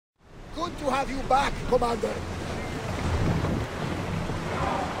Good to have you back, Commander.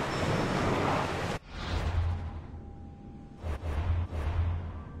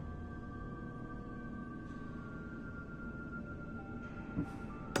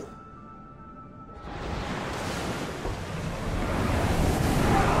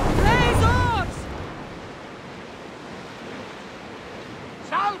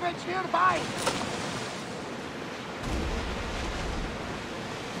 Salvage nearby!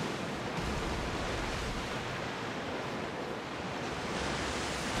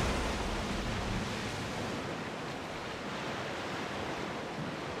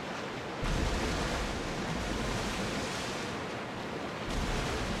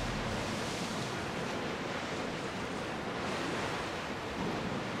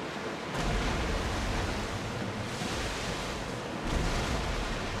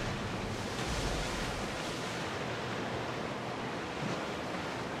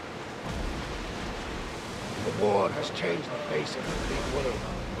 The war has changed the face of the Greek world.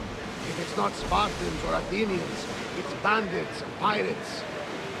 If it's not Spartans or Athenians, it's bandits and pirates.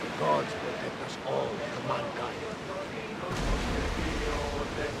 The gods protect us all from mankind.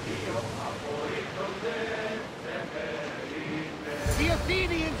 The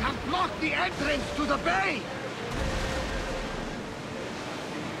Athenians have blocked the entrance to the bay!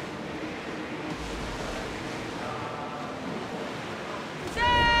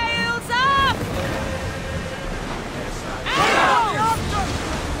 Sails up!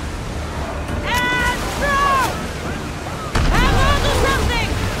 And throw! Hang on to something!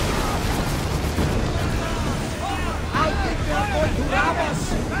 I think they're going to rob us!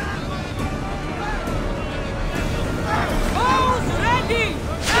 Bows ready!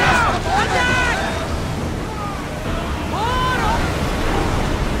 Attack! More!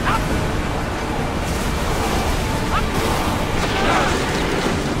 Up!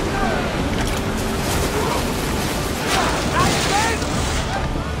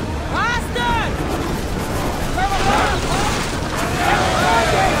 Faster!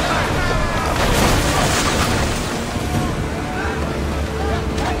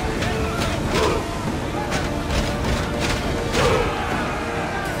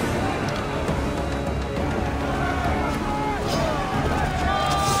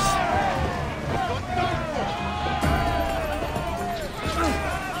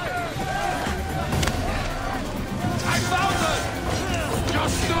 I found them!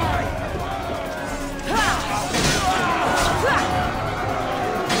 Just die!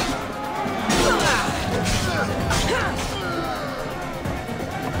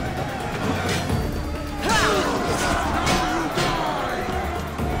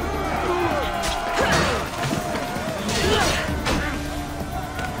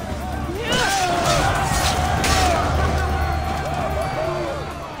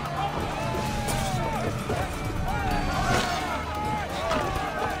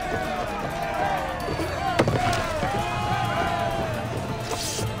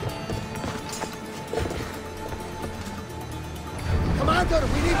 Commander,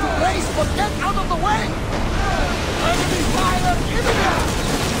 we need to brace, but get out of the way! Enemy fire imminent!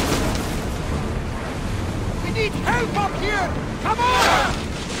 We need help up here! Come on!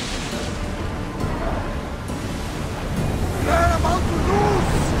 They're about to lose!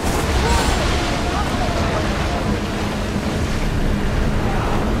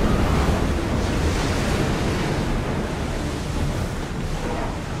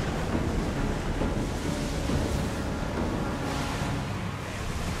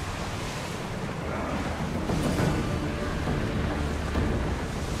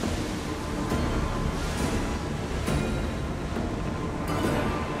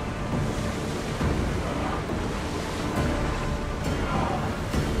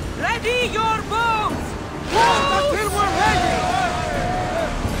 Ready your bows! Until we're ready!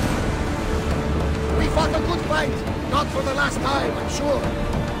 We fought a good fight. Not for the last time, I'm sure.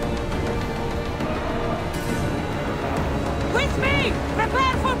 With me!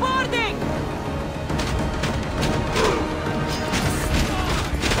 Prepare for boarding!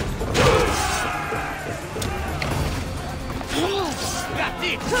 Got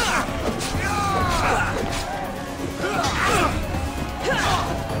it!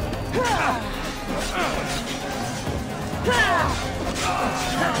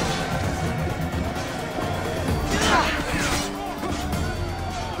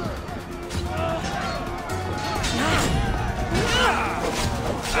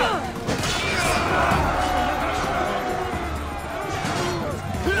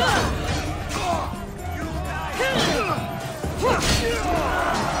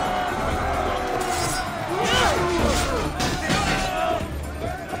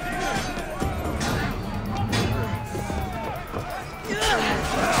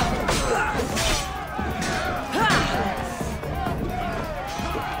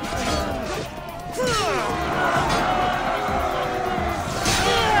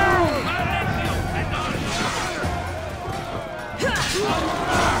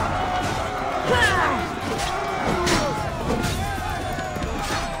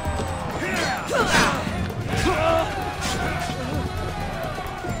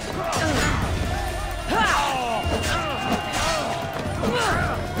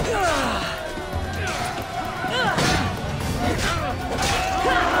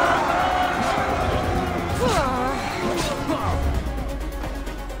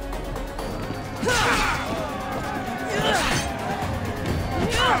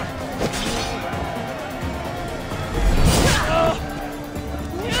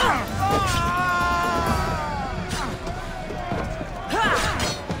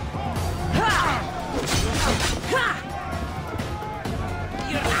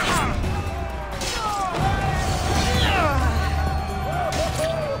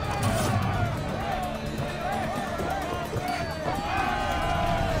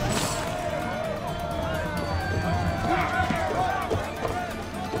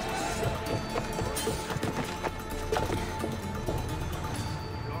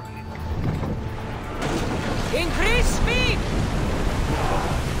 Increase speed!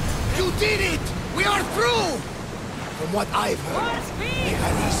 You did it! We are through! From what I've heard, More speed!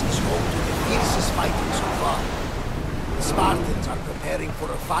 Odyssey is home to the fiercest fighting so far. The Spartans are preparing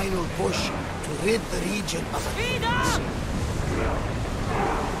for a final push to rid the region of Speed Athens. up!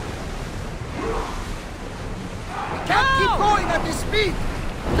 We can't keep going at this speed!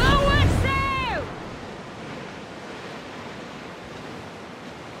 Lower sail!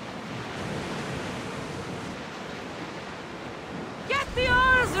 Get the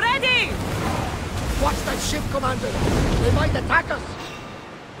oars ready! Watch that ship, Commander! They might attack us!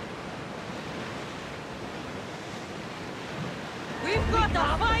 We've got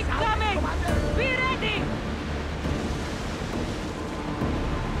a fight coming! Be ready!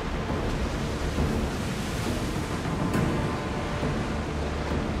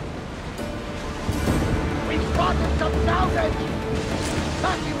 We spotted some salvage!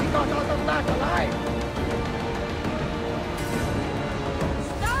 Lucky we got out of that alive!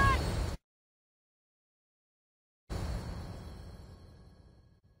 Start!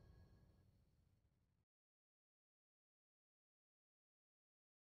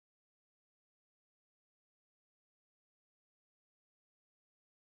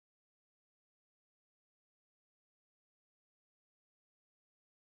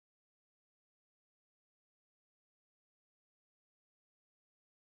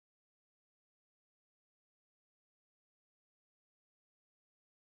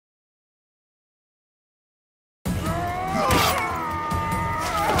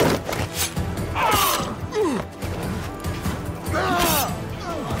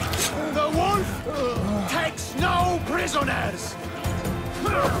 The wolf takes no prisoners!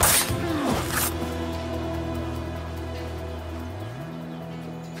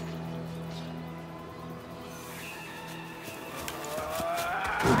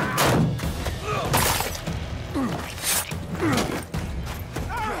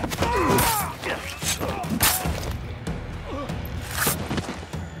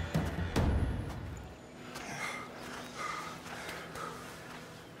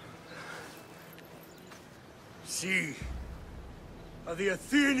 See, the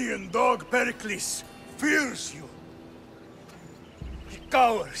Athenian dog Pericles fears you. He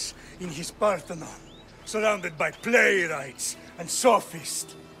cowers in his Parthenon, surrounded by playwrights and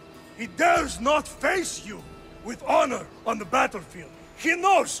sophists. He dares not face you with honor on the battlefield. He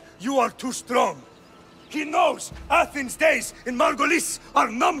knows you are too strong. He knows Athens' days in Margolis are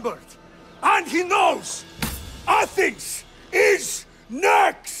numbered. And he knows Athens is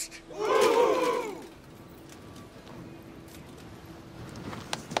next!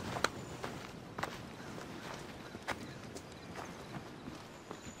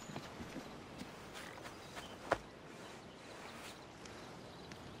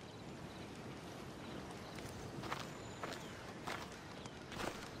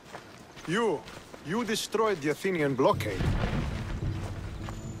 You destroyed the Athenian blockade.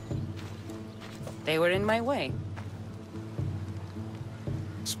 They were in my way.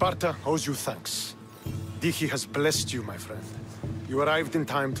 Sparta owes you thanks. Dihi has blessed you, my friend. You arrived in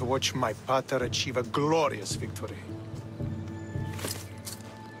time to watch my pater achieve a glorious victory.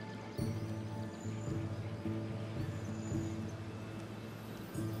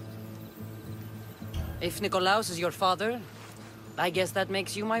 If Nikolaos is your father, I guess that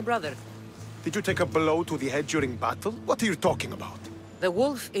makes you my brother. Did you take a blow to the head during battle? What are you talking about? The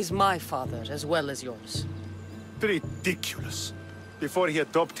wolf is my father as well as yours. Ridiculous. Before he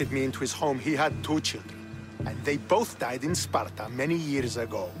adopted me into his home, he had 2 children. And they both died in Sparta many years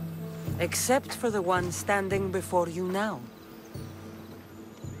ago. Except for the one standing before you now.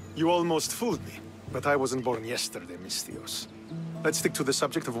 You almost fooled me, but I wasn't born yesterday, Misthios. Let's stick to the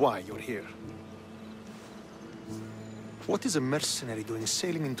subject of why you're here. What is a mercenary doing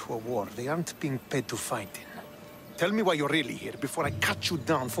sailing into a war they aren't being paid to fight in? Tell me why you're really here before I cut you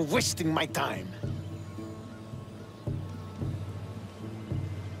down for wasting my time.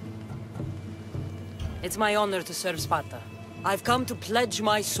 It's my honor to serve Sparta. I've come to pledge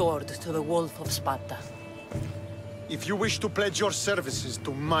my sword to the Wolf of Sparta. If you wish to pledge your services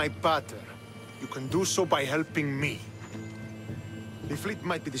to my pater, you can do so by helping me. The fleet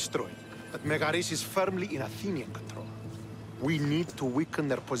might be destroyed, but Megaris is firmly in Athenian control. We need to weaken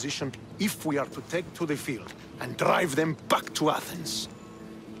their position if we are to take to the field and drive them back to Athens.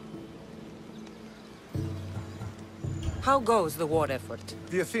 How goes the war effort?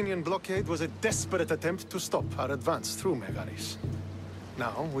 The Athenian blockade was a desperate attempt to stop our advance through Megaris.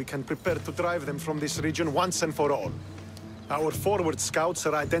 Now, we can prepare to drive them from this region once and for all. Our forward scouts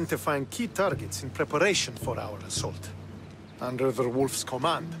are identifying key targets in preparation for our assault. Under the Wolf's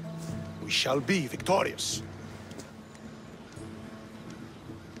command, we shall be victorious.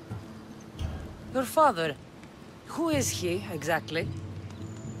 Your father, who is he, exactly?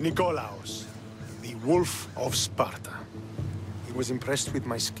 Nikolaos, the Wolf of Sparta. He was impressed with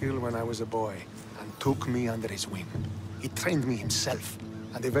my skill when I was a boy, and took me under his wing. He trained me himself,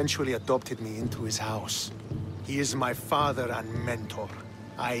 and eventually adopted me into his house. He is my father and mentor.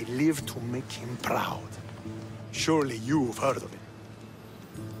 I live to make him proud. Surely you've heard of him.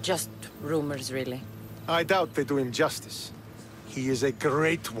 Just rumors, really. I doubt they do him justice. He is a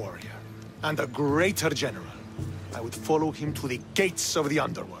great warrior, and a greater general. I would follow him to the gates of the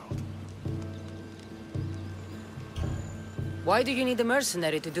underworld. Why do you need a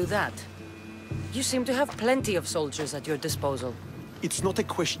mercenary to do that? You seem to have plenty of soldiers at your disposal. It's not a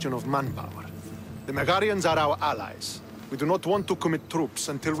question of manpower. The Megarians are our allies. We do not want to commit troops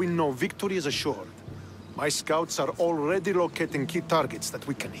until we know victory is assured. My scouts are already locating key targets that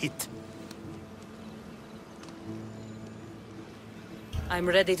we can hit. I'm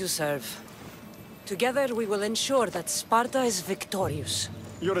ready to serve. Together we will ensure that Sparta is victorious.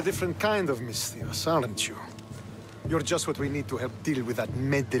 You're a different kind of Misthios, aren't you? You're just what we need to help deal with that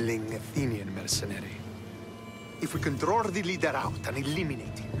meddling Athenian mercenary. If we can draw the leader out and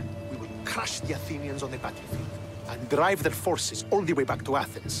eliminate him, we will crush the Athenians on the battlefield and drive their forces all the way back to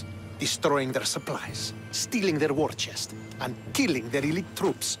Athens, destroying their supplies, stealing their war chest, and killing their elite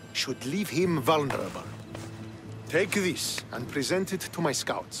troops should leave him vulnerable. Take this and present it to my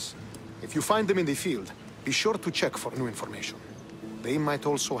scouts. If you find them in the field, be sure to check for new information. They might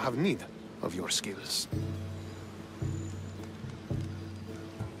also have need of your skills.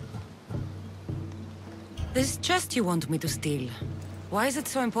 This chest you want me to steal, why is it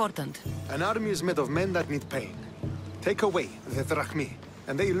so important? An army is made of men that need pain. Take away the drachmae,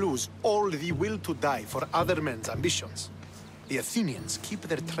 and they lose all the will to die for other men's ambitions. The Athenians keep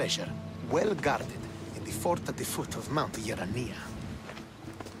their treasure well guarded in the fort at the foot of Mount Taygetos.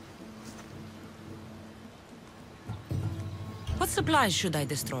 What supplies should I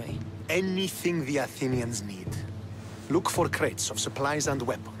destroy? Anything the Athenians need. Look for crates of supplies and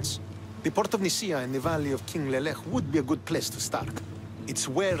weapons. The port of Nicaea in the valley of King Lelech would be a good place to start. It's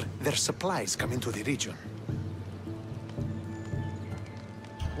where their supplies come into the region.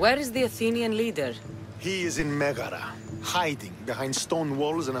 Where is the Athenian leader? He is in Megara, hiding behind stone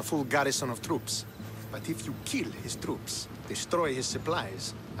walls and a full garrison of troops. But if you kill his troops, destroy his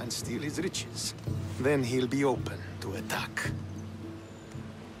supplies, and steal his riches, then he'll be open to attack.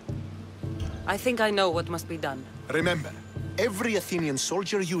 I think I know what must be done. Remember, every Athenian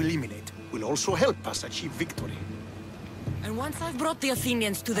soldier you eliminate will also help us achieve victory. And once I've brought the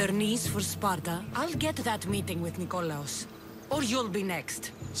Athenians to their knees for Sparta, I'll get that meeting with Nikolaos. Or you'll be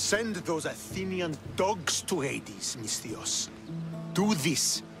next. Send those Athenian dogs to Hades, Misthios. Do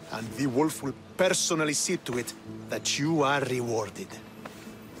this, and the wolf will personally see to it that you are rewarded.